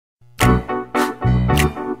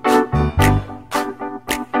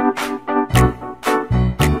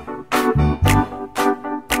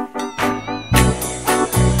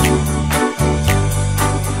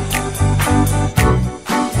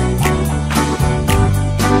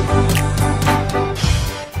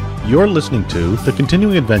You're listening to The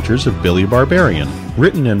Continuing Adventures of Billy Barbarian,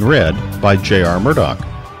 written and read by J.R. Murdoch.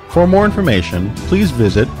 For more information, please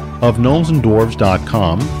visit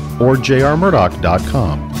ofgnomesandwarves.com or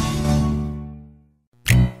jrmurdoch.com.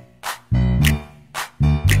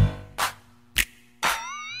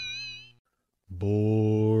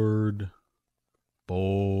 Bored.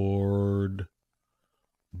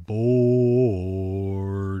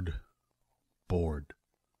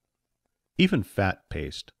 Even Phat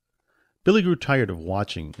paced. Billy grew tired of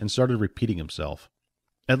watching and started repeating himself.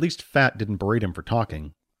 At least Phat didn't berate him for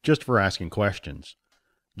talking, just for asking questions.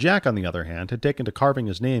 Jack, on the other hand, had taken to carving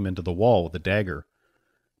his name into the wall with a dagger.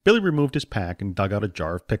 Billy removed his pack and dug out a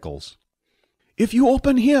jar of pickles. "If you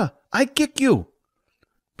open here, I kick you!"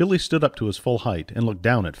 Billy stood up to his full height and looked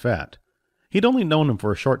down at Phat. He'd only known him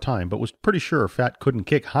for a short time, but was pretty sure Phat couldn't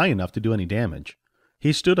kick high enough to do any damage.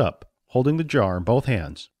 He stood up, holding the jar in both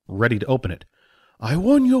hands, ready to open it. "I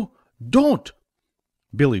warn you, don't!"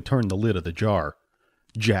 Billy turned the lid of the jar.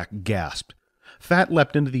 Jack gasped. Phat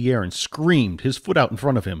leapt into the air and screamed, his foot out in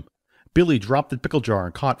front of him. Billy dropped the pickle jar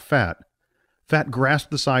and caught Phat. Phat grasped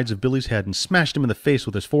the sides of Billy's head and smashed him in the face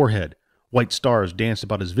with his forehead. White stars danced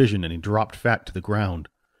about his vision and he dropped Phat to the ground.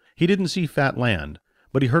 He didn't see Phat land,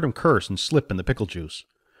 but he heard him curse and slip in the pickle juice.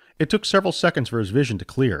 It took several seconds for his vision to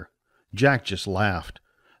clear. Jack just laughed.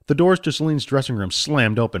 The doors to Celine's dressing room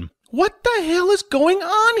slammed open. "What the hell is going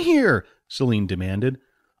on here?" Celine demanded.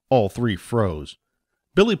 All three froze.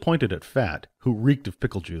 Billy pointed at Phat, who reeked of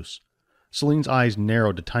pickle juice. Celine's eyes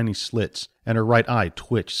narrowed to tiny slits, and her right eye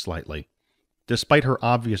twitched slightly. Despite her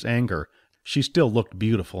obvious anger, she still looked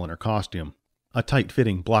beautiful in her costume. A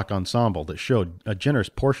tight-fitting black ensemble that showed a generous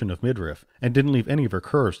portion of midriff and didn't leave any of her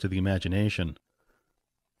curves to the imagination.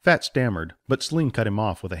 Phat stammered, but Celine cut him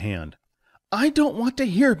off with a hand. "I don't want to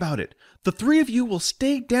hear about it. The three of you will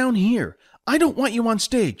stay down here. I don't want you on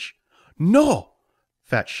stage." "No!"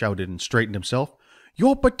 Phat shouted and straightened himself.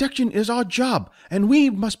 "Your protection is our job, and we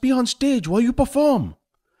must be on stage while you perform."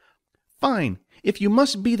 "Fine. If you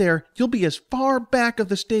must be there, you'll be as far back of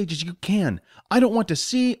the stage as you can. I don't want to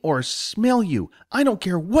see or smell you. I don't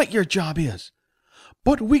care what your job is."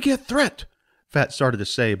 "But we get threat," Phat started to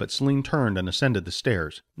say, but Celine turned and ascended the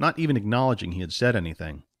stairs, not even acknowledging he had said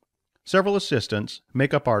anything. Several assistants,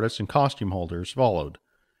 makeup artists, and costume holders followed.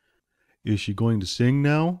 "Is she going to sing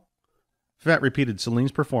now?" Phat repeated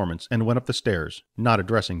Celine's performance and went up the stairs, not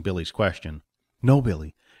addressing Billy's question. "No,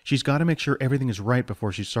 Billy. She's got to make sure everything is right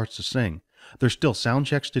before she starts to sing. There's still sound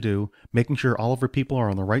checks to do, making sure all of her people are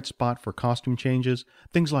on the right spot for costume changes,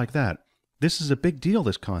 things like that. This is a big deal,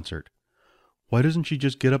 this concert." "Why doesn't she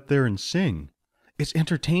just get up there and sing?" "It's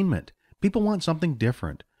entertainment. People want something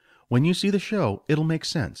different. When you see the show, it'll make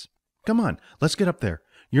sense. Come on, let's get up there.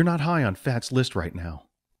 You're not high on Phat's list right now."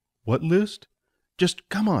 "What list?" "Just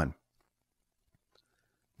come on."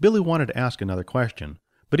 Billy wanted to ask another question,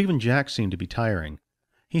 but even Jack seemed to be tiring.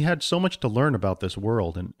 He had so much to learn about this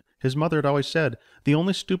world, and his mother had always said, the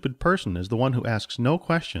only stupid person is the one who asks no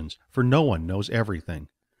questions, for no one knows everything.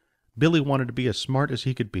 Billy wanted to be as smart as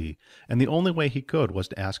he could be, and the only way he could was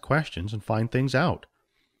to ask questions and find things out.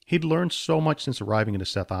 He'd learned so much since arriving in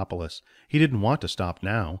Scephopolis. He didn't want to stop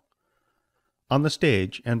now. On the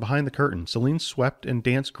stage and behind the curtain, Celine swept and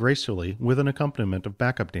danced gracefully with an accompaniment of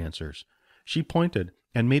backup dancers. She pointed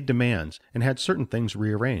and made demands and had certain things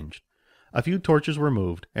rearranged. A few torches were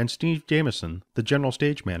moved, and Steve Jameson, the general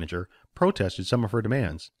stage manager, protested some of her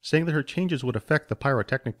demands, saying that her changes would affect the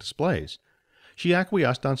pyrotechnic displays. She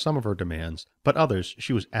acquiesced on some of her demands, but others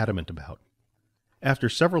she was adamant about. After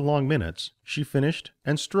several long minutes, she finished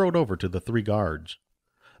and strode over to the three guards.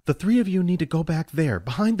 "The three of you need to go back there,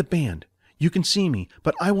 behind the band. You can see me,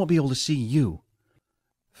 but I won't be able to see you."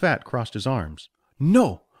 Phat crossed his arms.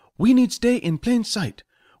 "No, we need stay in plain sight.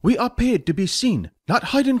 We are paid to be seen, not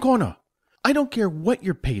hide in corner. I don't care what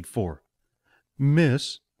you're paid for."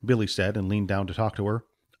 "Miss," Billy said and leaned down to talk to her,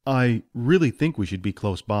 "I really think we should be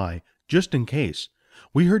close by, just in case.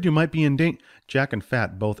 We heard you might be in danger." Jack and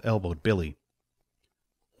Phat both elbowed Billy.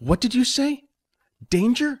 "What did you say?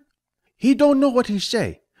 Danger? He don't know what he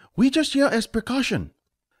say. We just hear as precaution."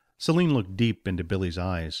 Celine looked deep into Billy's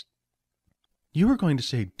eyes. "You were going to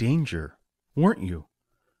say danger, weren't you?"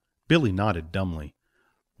 Billy nodded dumbly.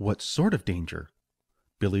 "What sort of danger?"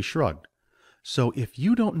 Billy shrugged. "So if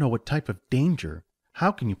you don't know what type of danger,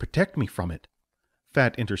 how can you protect me from it?"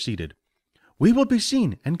 Phat interceded. "We will be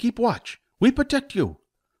seen and keep watch. We protect you."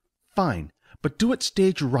 "Fine, but do it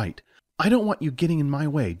stage right. I don't want you getting in my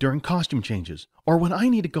way during costume changes, or when I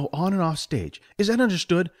need to go on and off stage. Is that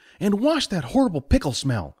understood? And wash that horrible pickle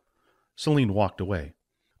smell." Celine walked away.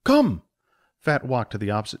 "Come!" Phat walked to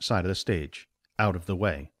the opposite side of the stage, out of the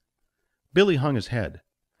way. Billy hung his head.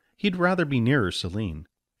 He'd rather be nearer Celine.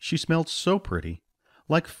 She smelled so pretty,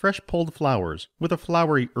 like fresh pulled flowers with a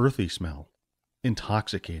flowery, earthy smell.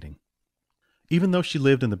 Intoxicating. Even though she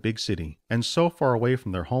lived in the big city and so far away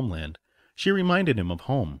from their homeland, she reminded him of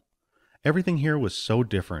home. Everything here was so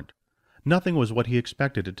different. Nothing was what he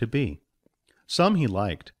expected it to be. Some he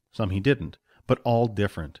liked, some he didn't, but all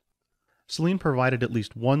different. Celine provided at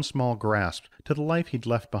least one small grasp to the life he'd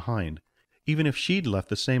left behind, even if she'd left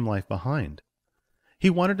the same life behind. He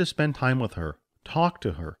wanted to spend time with her, talk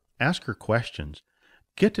to her, ask her questions,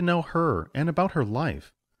 get to know her and about her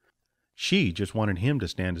life. She just wanted him to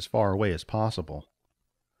stand as far away as possible.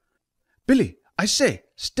 "Billy, I say,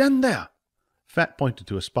 stand there!" Phat pointed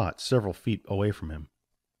to a spot several feet away from him.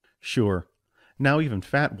 Sure, now even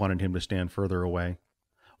Phat wanted him to stand further away.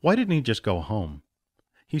 Why didn't he just go home?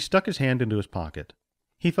 He stuck his hand into his pocket.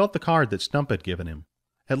 He felt the card that Stump had given him.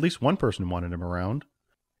 At least one person wanted him around.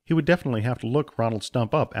 He would definitely have to look Ronald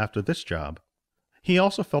Stump up after this job. He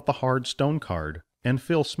also felt the hard stone card, and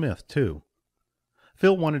Phil Smith, too.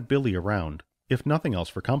 Phil wanted Billy around, if nothing else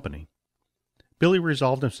for company. Billy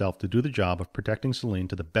resolved himself to do the job of protecting Celine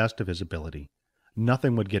to the best of his ability.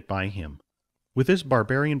 Nothing would get by him. With his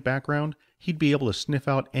barbarian background, he'd be able to sniff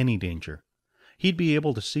out any danger. He'd be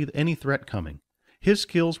able to see any threat coming. His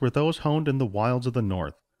skills were those honed in the wilds of the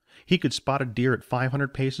north. He could spot a deer at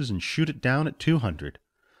 500 paces and shoot it down at 200.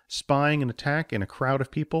 Spying an attack in a crowd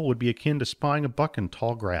of people would be akin to spying a buck in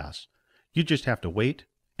tall grass. You just have to wait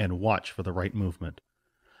and watch for the right movement.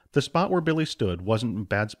 The spot where Billy stood wasn't a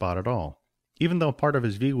bad spot at all. Even though part of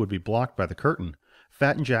his view would be blocked by the curtain,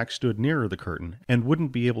 Phat and Jack stood nearer the curtain and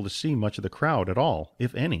wouldn't be able to see much of the crowd at all,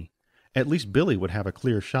 if any. At least Billy would have a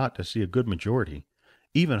clear shot to see a good majority,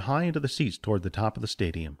 even high into the seats toward the top of the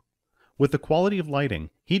stadium. With the quality of lighting,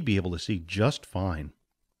 he'd be able to see just fine.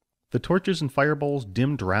 The torches and fireballs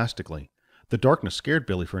dimmed drastically. The darkness scared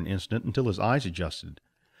Billy for an instant until his eyes adjusted.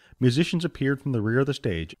 Musicians appeared from the rear of the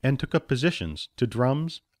stage and took up positions to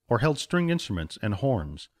drums or held string instruments and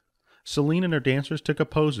horns. Celine and her dancers took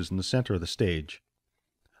up poses in the center of the stage.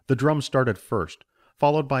 The drums started first,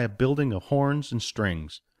 followed by a building of horns and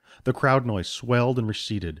strings. The crowd noise swelled and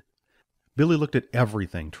receded. Billy looked at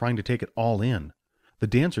everything, trying to take it all in. The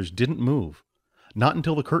dancers didn't move. Not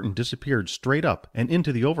until the curtain disappeared straight up and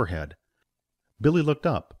into the overhead. Billy looked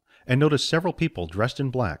up and noticed several people dressed in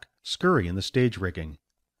black scurry in the stage rigging.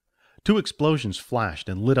 2 explosions flashed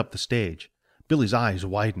and lit up the stage. Billy's eyes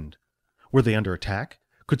widened. Were they under attack?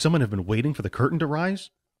 Could someone have been waiting for the curtain to rise?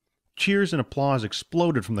 Cheers and applause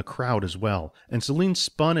exploded from the crowd as well, and Celine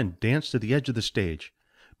spun and danced to the edge of the stage.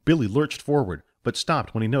 Billy lurched forward, but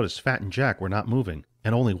stopped when he noticed Phat and Jack were not moving,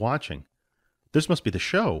 and only watching. This must be the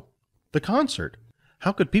show. The concert.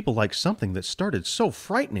 How could people like something that started so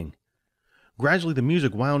frightening? Gradually the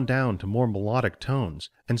music wound down to more melodic tones,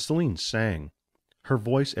 and Celine sang. Her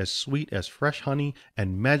voice as sweet as fresh honey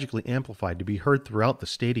and magically amplified to be heard throughout the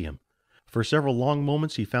stadium. For several long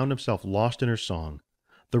moments he found himself lost in her song.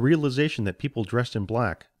 The realization that people dressed in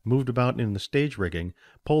black moved about in the stage rigging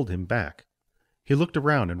pulled him back. He looked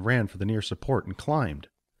around and ran for the near support and climbed.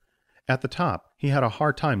 At the top, he had a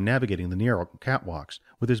hard time navigating the narrow catwalks,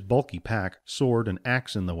 with his bulky pack, sword, and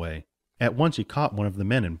axe in the way. At once he caught one of the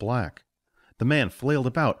men in black. The man flailed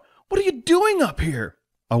about. "What are you doing up here?"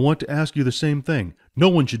 "I want to ask you the same thing. No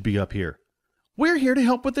one should be up here." "We're here to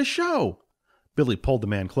help with the show." Billy pulled the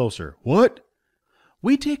man closer. "What?"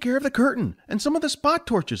 "We take care of the curtain and some of the spot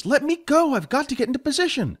torches. Let me go. I've got to get into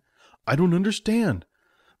position." "I don't understand."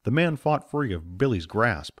 The man fought free of Billy's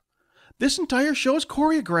grasp. "This entire show is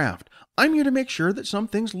choreographed. I'm here to make sure that some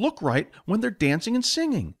things look right when they're dancing and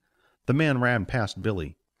singing." The man ran past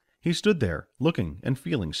Billy. He stood there, looking and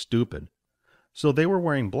feeling stupid. So they were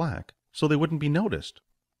wearing black, so they wouldn't be noticed.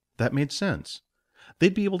 That made sense.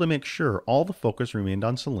 They'd be able to make sure all the focus remained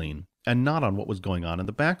on Celine and not on what was going on in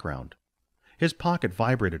the background. His pocket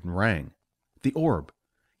vibrated and rang. The orb.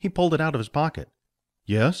 He pulled it out of his pocket.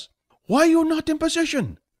 "Yes?" "Why are you not in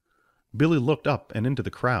position?" Billy looked up and into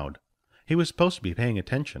the crowd. He was supposed to be paying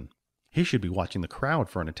attention. He should be watching the crowd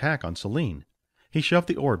for an attack on Celine. He shoved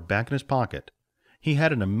the orb back in his pocket. He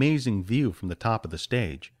had an amazing view from the top of the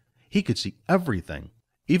stage. He could see everything.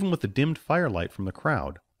 Even with the dimmed firelight from the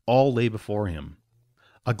crowd, all lay before him.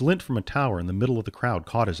 A glint from a tower in the middle of the crowd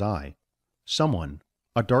caught his eye. Someone,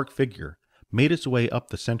 a dark figure, made its way up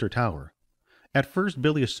the center tower. At first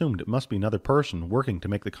Billy assumed it must be another person working to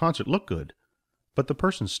make the concert look good. But the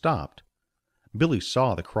person stopped. Billy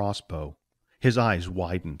saw the crossbow. His eyes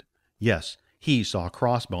widened. Yes, he saw a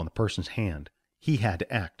crossbow in the person's hand. He had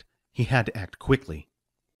to act. He had to act quickly.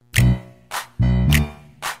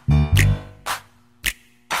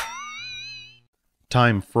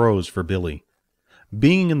 Time froze for Billy.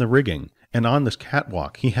 Being in the rigging and on this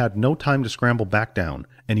catwalk, he had no time to scramble back down,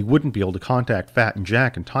 and he wouldn't be able to contact Phat and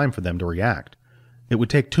Jack in time for them to react. It would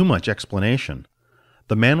take too much explanation.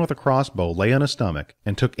 The man with a crossbow lay on his stomach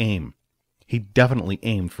and took aim. He definitely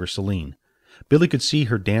aimed for Celine. Billy could see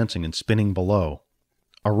her dancing and spinning below.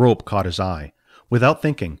 A rope caught his eye. Without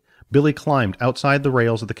thinking, Billy climbed outside the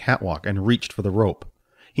rails of the catwalk and reached for the rope.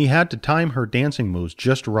 He had to time her dancing moves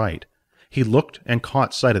just right. He looked and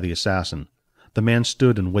caught sight of the assassin. The man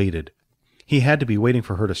stood and waited. He had to be waiting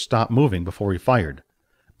for her to stop moving before he fired.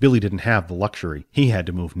 Billy didn't have the luxury. He had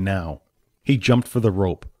to move now. He jumped for the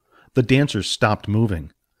rope. The dancers stopped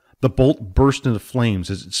moving. The bolt burst into flames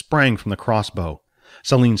as it sprang from the crossbow.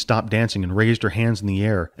 Celine stopped dancing and raised her hands in the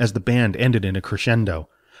air as the band ended in a crescendo.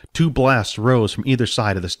 2 blasts rose from either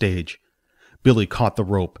side of the stage. Billy caught the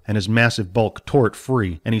rope, and his massive bulk tore it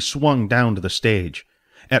free, and he swung down to the stage.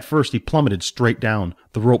 At first he plummeted straight down,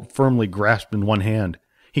 the rope firmly grasped in one hand.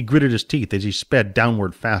 He gritted his teeth as he sped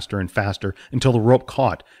downward faster and faster until the rope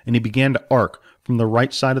caught, and he began to arc from the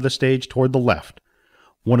right side of the stage toward the left.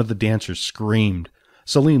 One of the dancers screamed.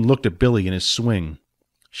 Celine looked at Billy in his swing.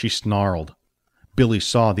 She snarled. Billy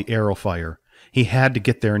saw the arrow fire. He had to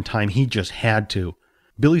get there in time. He just had to.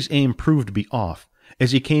 Billy's aim proved to be off,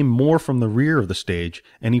 as he came more from the rear of the stage,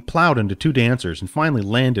 and he plowed into 2 dancers and finally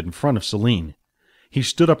landed in front of Celine. He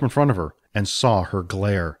stood up in front of her and saw her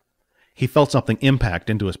glare. He felt something impact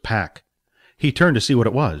into his pack. He turned to see what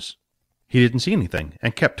it was. He didn't see anything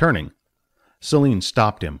and kept turning. Celine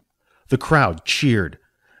stopped him. The crowd cheered.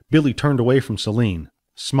 Billy turned away from Celine,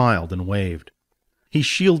 smiled and waved. He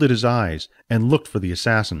shielded his eyes and looked for the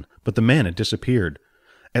assassin, but the man had disappeared.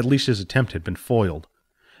 At least his attempt had been foiled.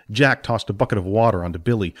 Jack tossed a bucket of water onto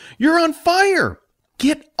Billy. "You're on fire!"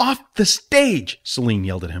 "Get off the stage!" Celine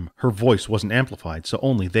yelled at him. Her voice wasn't amplified, so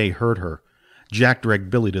only they heard her. Jack dragged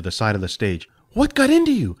Billy to the side of the stage. "What got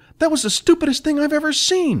into you? That was the stupidest thing I've ever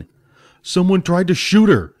seen!" "Someone tried to shoot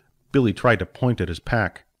her!" Billy tried to point at his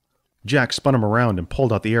pack. Jack spun him around and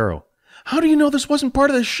pulled out the arrow. "How do you know this wasn't part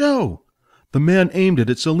of the show?" "The man aimed it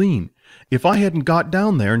at Celine. If I hadn't got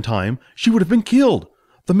down there in time, she would have been killed.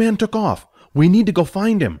 The man took off. We need to go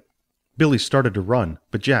find him." Billy started to run,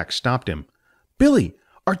 but Jack stopped him. "Billy,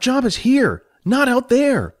 our job is here, not out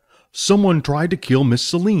there. Someone tried to kill Miss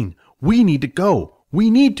Celine. We need to go. We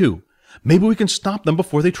need to. Maybe we can stop them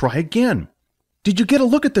before they try again. Did you get a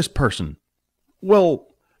look at this person?" "Well,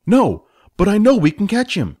 no, but I know we can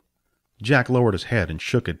catch him." Jack lowered his head and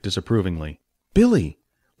shook it disapprovingly. "Billy,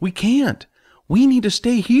 we can't. We need to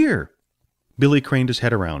stay here." Billy craned his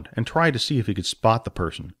head around and tried to see if he could spot the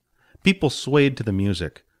person. People swayed to the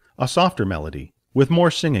music, a softer melody, with more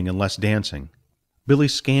singing and less dancing. Billy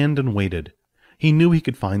scanned and waited. He knew he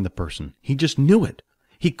could find the person. He just knew it.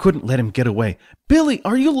 He couldn't let him get away. "Billy,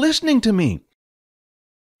 are you listening to me?"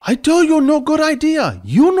 "I tell you no good idea.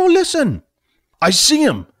 You no listen." "I see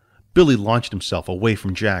him." Billy launched himself away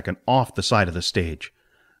from Jack and off the side of the stage.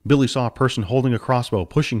 Billy saw a person holding a crossbow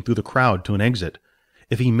pushing through the crowd to an exit.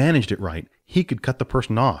 If he managed it right, he could cut the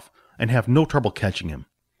person off and have no trouble catching him.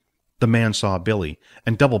 The man saw Billy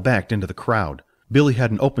and double-backed into the crowd. Billy had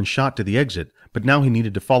an open shot to the exit, but now he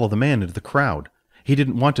needed to follow the man into the crowd. He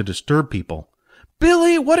didn't want to disturb people.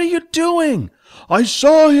 "Billy, what are you doing?" "I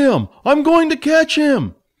saw him. I'm going to catch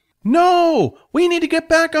him." "No, we need to get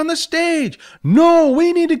back on the stage." "No,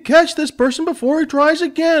 we need to catch this person before he tries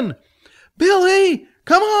again." "Billy,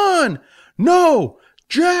 come on." "No,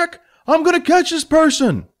 Jack, I'm going to catch this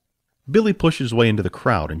person." Billy pushed his way into the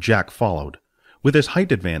crowd and Jack followed. With his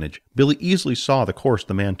height advantage, Billy easily saw the course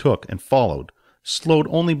the man took and followed, slowed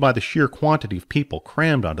only by the sheer quantity of people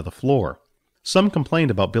crammed onto the floor. Some complained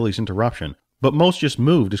about Billy's interruption, but most just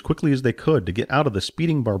moved as quickly as they could to get out of the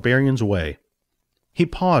speeding barbarian's way. He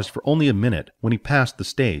paused for only a minute when he passed the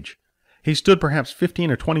stage. He stood perhaps 15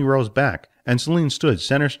 or 20 rows back, and Celine stood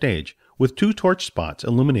center stage, with 2 torch spots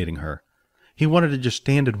illuminating her. He wanted to just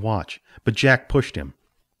stand and watch, but Jack pushed him.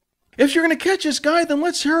 "If you're going to catch this guy, then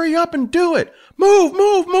let's hurry up and do it. Move,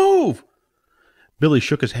 move, move!" Billy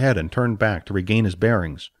shook his head and turned back to regain his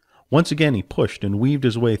bearings. Once again he pushed and weaved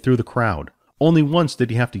his way through the crowd. Only once did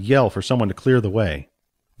he have to yell for someone to clear the way.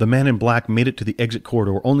 The man in black made it to the exit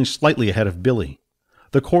corridor only slightly ahead of Billy.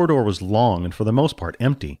 The corridor was long and for the most part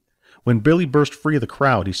empty. When Billy burst free of the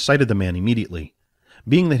crowd, he sighted the man immediately.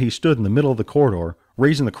 Being that he stood in the middle of the corridor,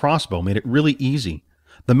 raising the crossbow made it really easy.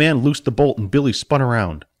 The man loosed the bolt and Billy spun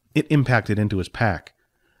around. It impacted into his pack.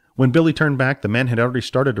 When Billy turned back, the man had already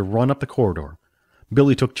started to run up the corridor.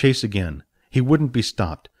 Billy took chase again. He wouldn't be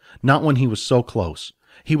stopped, not when he was so close.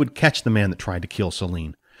 He would catch the man that tried to kill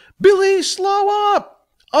Celine. "Billy, slow up!"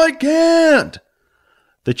 "I can't!"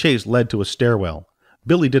 The chase led to a stairwell.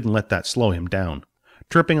 Billy didn't let that slow him down.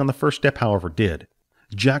 Tripping on the first step, however, did.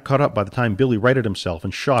 Jack caught up by the time Billy righted himself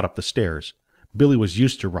and shot up the stairs. Billy was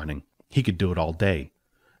used to running. He could do it all day.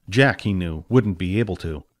 Jack, he knew, wouldn't be able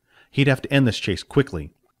to. He'd have to end this chase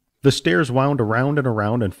quickly. The stairs wound around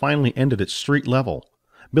and finally ended at street level.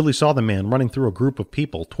 Billy saw the man running through a group of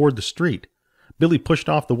people toward the street. Billy pushed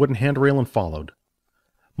off the wooden handrail and followed.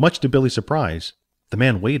 Much to Billy's surprise, the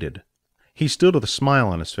man waited. He stood with a smile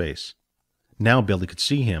on his face. Now Billy could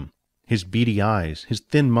see him, his beady eyes, his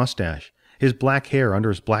thin mustache, his black hair under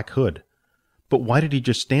his black hood. But why did he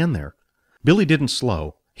just stand there? Billy didn't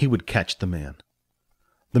slow. He would catch the man.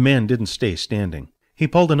 The man didn't stay standing. He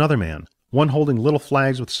pulled another man, one holding little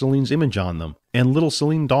flags with Celine's image on them, and little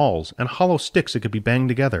Celine dolls, and hollow sticks that could be banged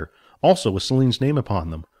together, also with Celine's name upon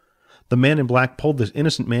them. The man in black pulled this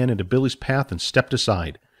innocent man into Billy's path and stepped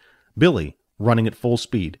aside. Billy, running at full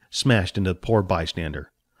speed, smashed into the poor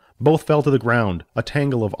bystander. Both fell to the ground, a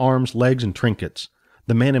tangle of arms, legs, and trinkets.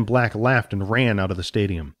 The man in black laughed and ran out of the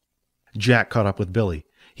stadium. Jack caught up with Billy.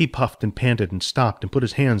 He puffed and panted and stopped and put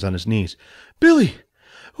his hands on his knees. "Billy,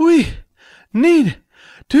 we need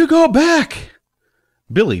to go back."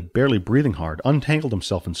 Billy, barely breathing hard, untangled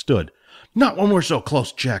himself and stood. "Not when we're so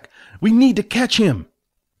close, Jack. We need to catch him."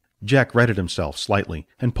 Jack righted himself slightly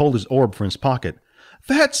and pulled his orb from his pocket.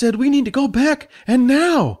 "Phat said we need to go back, and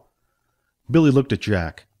now." Billy looked at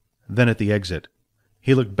Jack, then at the exit.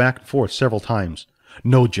 He looked back and forth several times.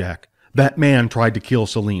 "No, Jack. That man tried to kill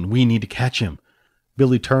Celine. We need to catch him."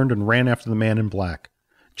 Billy turned and ran after the man in black.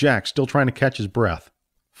 Jack, still trying to catch his breath,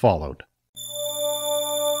 followed.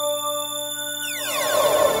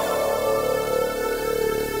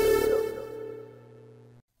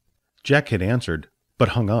 Jack had answered, but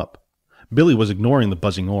hung up. Billy was ignoring the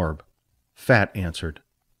buzzing orb. Phat answered.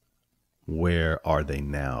 "Where are they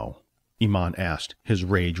now?" Iman asked, his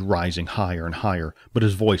rage rising higher and higher, but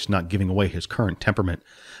his voice not giving away his current temperament.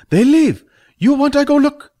 "They leave. You want I go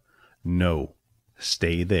look?" "No.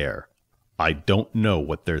 Stay there. I don't know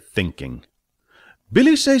what they're thinking."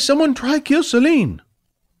 "Billy say someone try kill Celine."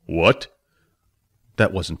 "What?"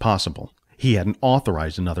 That wasn't possible. He hadn't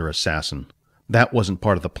authorized another assassin. That wasn't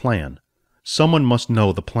part of the plan. Someone must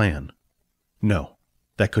know the plan. No,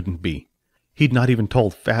 that couldn't be. He'd not even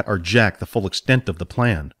told Phat or Jack the full extent of the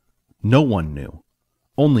plan. No one knew.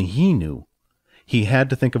 Only he knew. He had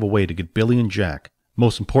to think of a way to get Billy and Jack,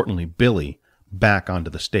 most importantly Billy, back onto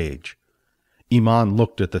the stage. Iman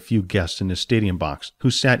looked at the few guests in his stadium box who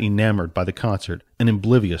sat enamored by the concert and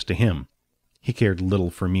oblivious to him. He cared little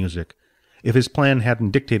for music. If his plan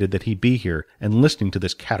hadn't dictated that he be here and listening to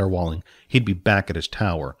this caterwauling, he'd be back at his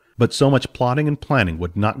tower. But so much plotting and planning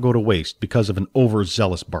would not go to waste because of an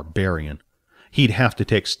overzealous barbarian. He'd have to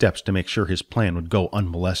take steps to make sure his plan would go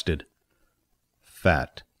unmolested.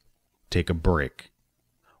 "Phat, take a break."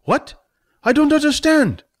 "What? I don't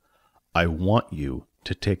understand." "I want you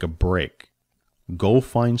to take a break. Go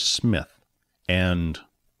find Smith and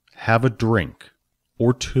have a drink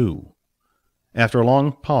or two." After a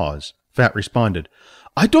long pause, Phat responded,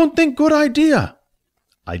 "I don't think good idea."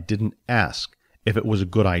 "I didn't ask if it was a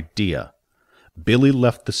good idea. Billy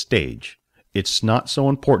left the stage. It's not so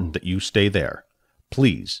important that you stay there.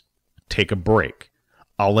 Please, take a break.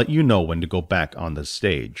 I'll let you know when to go back on the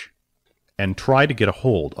stage. And try to get a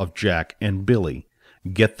hold of Jack and Billy.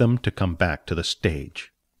 Get them to come back to the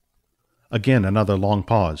stage." Again another long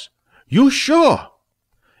pause. "You sure?"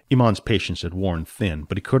 Iman's patience had worn thin,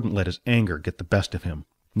 but he couldn't let his anger get the best of him.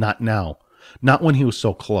 Not now. Not when he was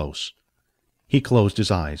so close. He closed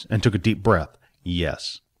his eyes and took a deep breath.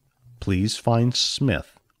 "Yes. Please find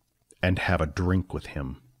Smith and have a drink with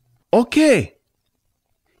him." "Okay."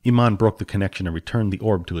 Iman broke the connection and returned the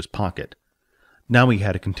orb to his pocket. Now he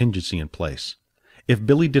had a contingency in place. If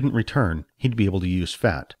Billy didn't return, he'd be able to use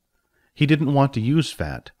Phat. He didn't want to use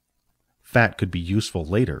Phat. Phat could be useful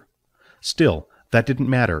later. Still, that didn't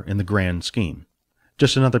matter in the grand scheme.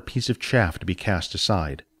 Just another piece of chaff to be cast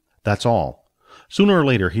aside. That's all. Sooner or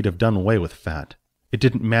later he'd have done away with Phat. It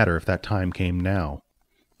didn't matter if that time came now.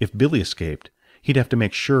 If Billy escaped, he'd have to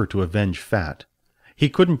make sure to avenge Phat. He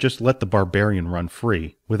couldn't just let the barbarian run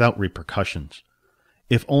free without repercussions.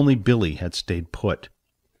 If only Billy had stayed put.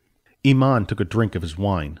 Iman took a drink of his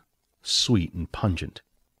wine. Sweet and pungent.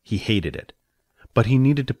 He hated it. But he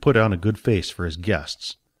needed to put on a good face for his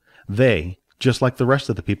guests. They, just like the rest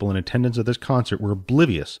of the people in attendance at this concert, were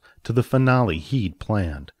oblivious to the finale he'd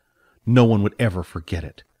planned. No one would ever forget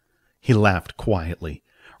it. He laughed quietly,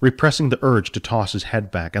 repressing the urge to toss his head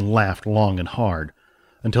back, and laughed long and hard.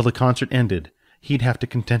 Until the concert ended, he'd have to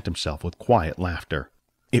content himself with quiet laughter.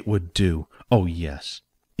 It would do. Oh yes,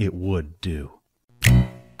 it would do.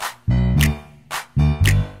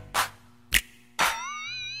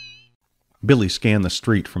 Billy scanned the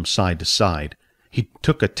street from side to side. He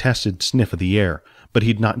took a tested sniff of the air, but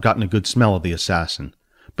he'd not gotten a good smell of the assassin.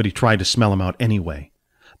 But he tried to smell him out anyway.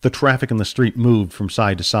 The traffic in the street moved from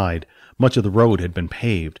side to side. Much of the road had been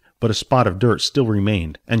paved, but a spot of dirt still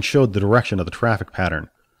remained and showed the direction of the traffic pattern.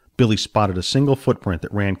 Billy spotted a single footprint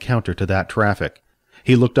that ran counter to that traffic.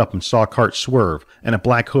 He looked up and saw a cart swerve and a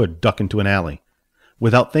black hood duck into an alley.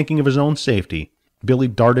 Without thinking of his own safety, Billy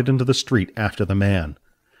darted into the street after the man.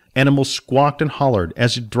 Animals squawked and hollered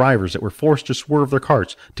as did drivers that were forced to swerve their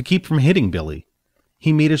carts to keep from hitting Billy.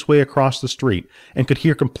 He made his way across the street and could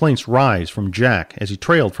hear complaints rise from Jack as he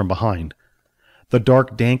trailed from behind. The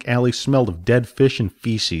dark, dank alley smelled of dead fish and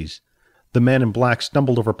feces. The man in black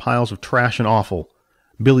stumbled over piles of trash and offal.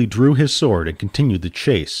 Billy drew his sword and continued the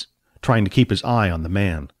chase, trying to keep his eye on the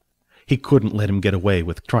man. He couldn't let him get away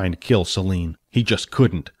with trying to kill Celine. He just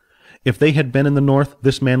couldn't. If they had been in the north,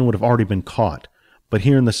 this man would have already been caught. But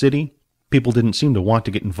here in the city, people didn't seem to want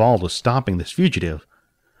to get involved with stopping this fugitive.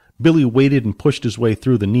 Billy waited and pushed his way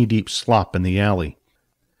through the knee-deep slop in the alley.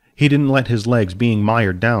 He didn't let his legs being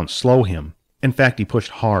mired down slow him. In fact, he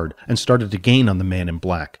pushed hard and started to gain on the man in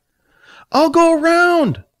black. "I'll go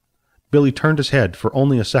around!" Billy turned his head for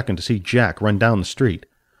only a second to see Jack run down the street.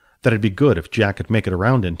 That'd be good if Jack could make it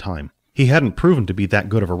around in time. He hadn't proven to be that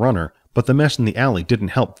good of a runner, but the mess in the alley didn't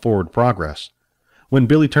help forward progress. When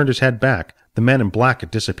Billy turned his head back, the man in black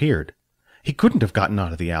had disappeared. He couldn't have gotten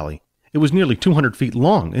out of the alley. It was nearly 200 feet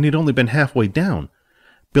long, and he'd only been halfway down.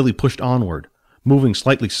 Billy pushed onward, moving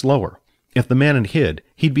slightly slower. If the man had hid,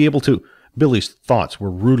 he'd be able to... Billy's thoughts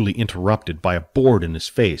were rudely interrupted by a board in his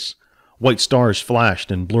face. White stars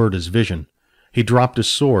flashed and blurred his vision. He dropped his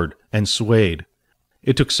sword and swayed.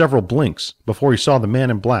 It took several blinks before he saw the man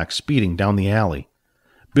in black speeding down the alley.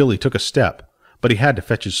 Billy took a step, but he had to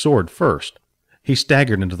fetch his sword first. He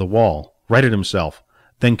staggered into the wall, righted himself,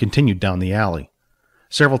 then continued down the alley.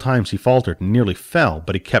 Several times he faltered and nearly fell,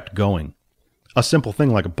 but he kept going. A simple thing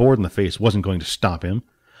like a board in the face wasn't going to stop him.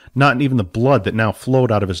 Not even the blood that now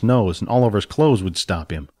flowed out of his nose and all over his clothes would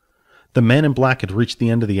stop him. The man in black had reached the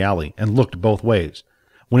end of the alley and looked both ways.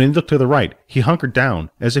 When he looked to the right, he hunkered down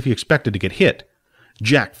as if he expected to get hit.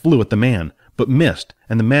 Jack flew at the man, but missed,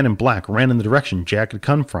 and the man in black ran in the direction Jack had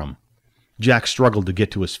come from. Jack struggled to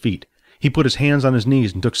get to his feet. He put his hands on his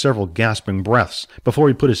knees and took several gasping breaths before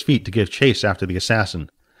he put his feet to give chase after the assassin.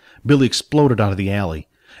 Billy exploded out of the alley.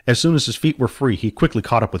 As soon as his feet were free, he quickly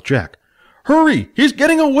caught up with Jack. "Hurry! He's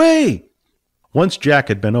getting away!" Once Jack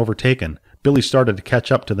had been overtaken, Billy started to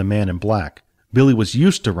catch up to the man in black. Billy was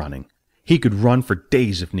used to running. He could run for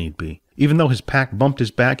days if need be. Even though his pack bumped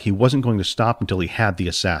his back, he wasn't going to stop until he had the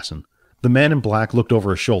assassin. The man in black looked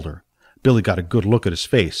over his shoulder. Billy got a good look at his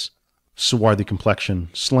face. Swarthy complexion,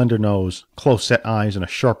 slender nose, close-set eyes, and a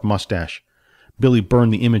sharp mustache. Billy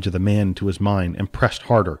burned the image of the man into his mind and pressed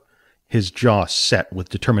harder, his jaw set with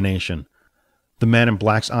determination. The man in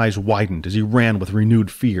black's eyes widened as he ran with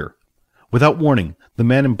renewed fear. Without warning, the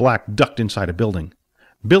man in black ducked inside a building.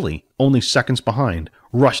 Billy, only seconds behind,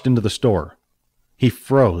 rushed into the store. He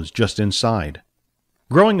froze just inside.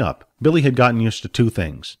 Growing up, Billy had gotten used to two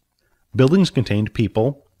things. Buildings contained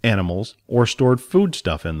people, animals, or stored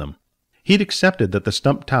foodstuff in them. He'd accepted that the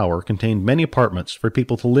Stump Tower contained many apartments for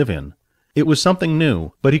people to live in. It was something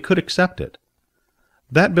new, but he could accept it.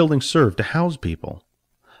 That building served to house people.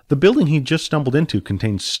 The building he'd just stumbled into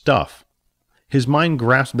contained stuff. His mind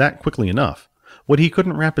grasped that quickly enough. What he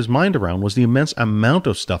couldn't wrap his mind around was the immense amount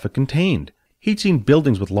of stuff it contained. He'd seen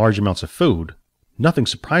buildings with large amounts of food. Nothing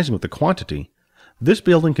surprising with the quantity. This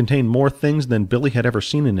building contained more things than Billy had ever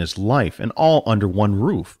seen in his life, and all under one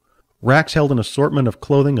roof. Racks held an assortment of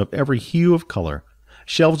clothing of every hue of color.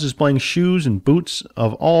 Shelves displaying shoes and boots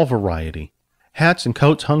of all variety. Hats and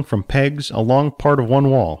coats hung from pegs along part of one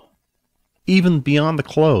wall. Even beyond the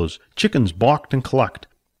clothes, chickens balked and clucked.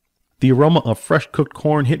 The aroma of fresh cooked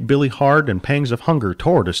corn hit Billy hard, and pangs of hunger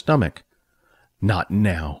tore at his stomach. Not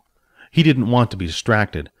now. He didn't want to be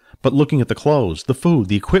distracted, but looking at the clothes, the food,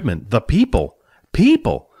 the equipment, the people.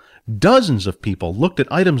 People! Dozens of people looked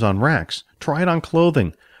at items on racks, tried on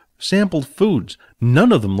clothing, sampled foods.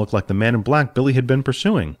 None of them looked like the man in black Billy had been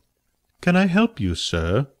pursuing. "Can I help you,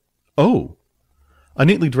 sir?" "Oh." A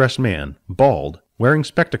neatly dressed man, bald, wearing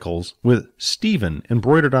spectacles, with Stephen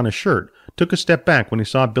embroidered on his shirt, took a step back when he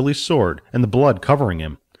saw Billy's sword and the blood covering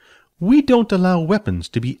him. "We don't allow weapons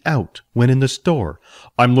to be out when in the store."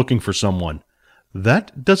 "I'm looking for someone."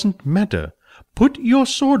 "That doesn't matter. Put your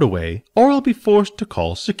sword away, or I'll be forced to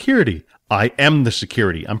call security." "I am the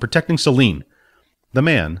security. I'm protecting Celine." The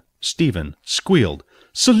man, Stephen, squealed.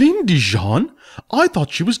 Celine Dijon? I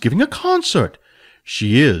thought she was giving a concert.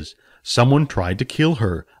 She is. Someone tried to kill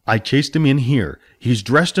her. I chased him in here. He's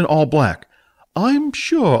dressed in all black. I'm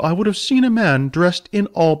sure I would have seen a man dressed in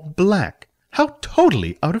all black. How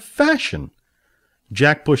totally out of fashion.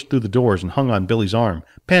 Jack pushed through the doors and hung on Billy's arm,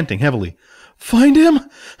 panting heavily. Find him?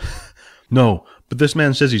 No, but this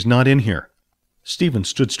man says he's not in here. Stephen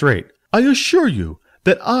stood straight. I assure you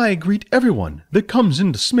that I greet everyone that comes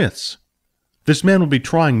into Smith's. This man will be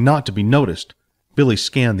trying not to be noticed. Billy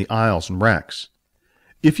scanned the aisles and racks.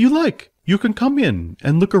 If you like, you can come in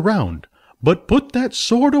and look around, but put that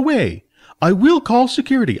sword away. I will call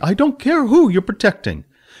security. I don't care who you're protecting.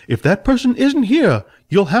 If that person isn't here,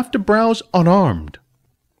 you'll have to browse unarmed.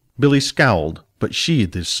 Billy scowled, but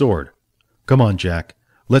sheathed his sword. Come on, Jack.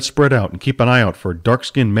 Let's spread out and keep an eye out for a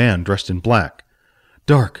dark-skinned man dressed in black.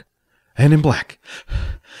 Dark and in black.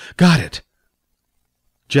 Got it.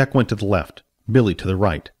 Jack went to the left, Billy to the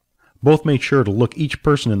right. Both made sure to look each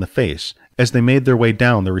person in the face as they made their way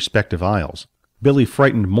down their respective aisles. Billy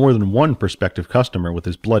frightened more than one prospective customer with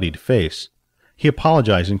his bloodied face. He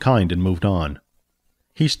apologized in kind and moved on.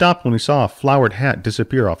 He stopped when he saw a flowered hat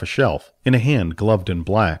disappear off a shelf, in a hand gloved in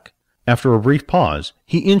black. After a brief pause,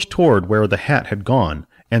 he inched toward where the hat had gone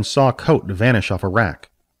and saw a coat vanish off a rack.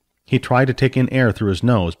 He tried to take in air through his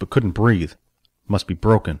nose, but couldn't breathe. Must be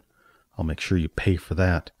broken. I'll make sure you pay for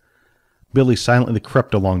that. Billy silently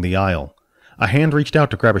crept along the aisle. A hand reached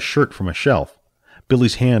out to grab a shirt from a shelf.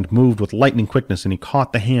 Billy's hand moved with lightning quickness, and he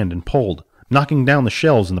caught the hand and pulled, knocking down the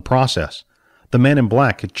shelves in the process. The man in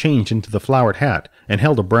black had changed into the flowered hat and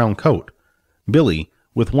held a brown coat. Billy,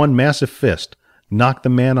 with one massive fist, knocked the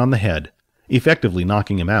man on the head, effectively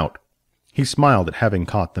knocking him out. He smiled at having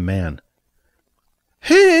caught the man.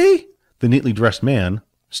 Hey! The neatly dressed man,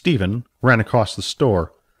 Stephen, ran across the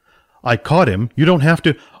store. I caught him. You don't have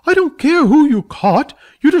to. I don't care who you caught.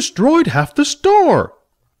 You destroyed half the store.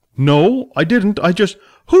 No, I didn't.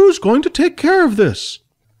 Who's going to take care of this?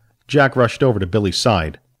 Jack rushed over to Billy's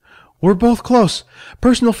side. We're both close.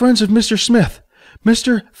 Personal friends of Mr. Smith.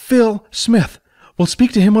 Mr. Phil Smith. We'll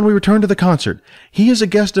speak to him when we return to the concert. He is a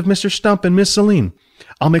guest of Mr. Stump and Miss Celine.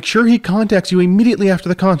 I'll make sure he contacts you immediately after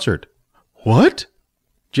the concert. What?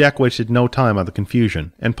 Jack wasted no time on the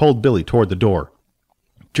confusion and pulled Billy toward the door.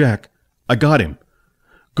 Jack, I got him.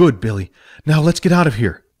 Good, Billy. Now let's get out of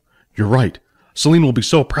here. You're right. Celine will be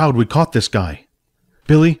so proud we caught this guy.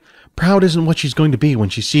 Billy, proud isn't what she's going to be when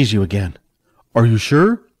she sees you again. Are you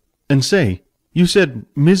sure? And say, you said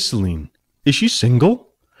Ms. Celine. Is she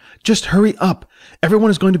single? Just hurry up. Everyone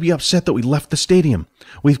is going to be upset that we left the stadium.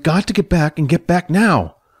 We've got to get back and get back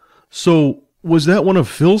now. So, was that one of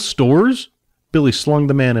Phil's stores? Billy slung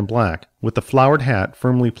the man in black, with the flowered hat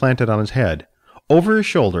firmly planted on his head, over his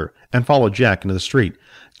shoulder, and followed Jack into the street.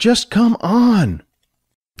 Just come on.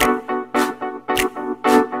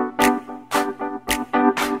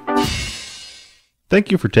 Thank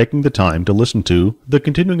you for taking the time to listen to The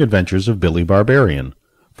Continuing Adventures of Billy Barbarian.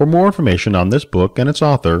 For more information on this book and its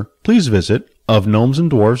author, please visit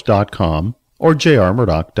ofgnomesandwarves.com or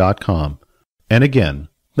jrmurdoch.com. And again,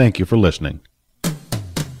 thank you for listening.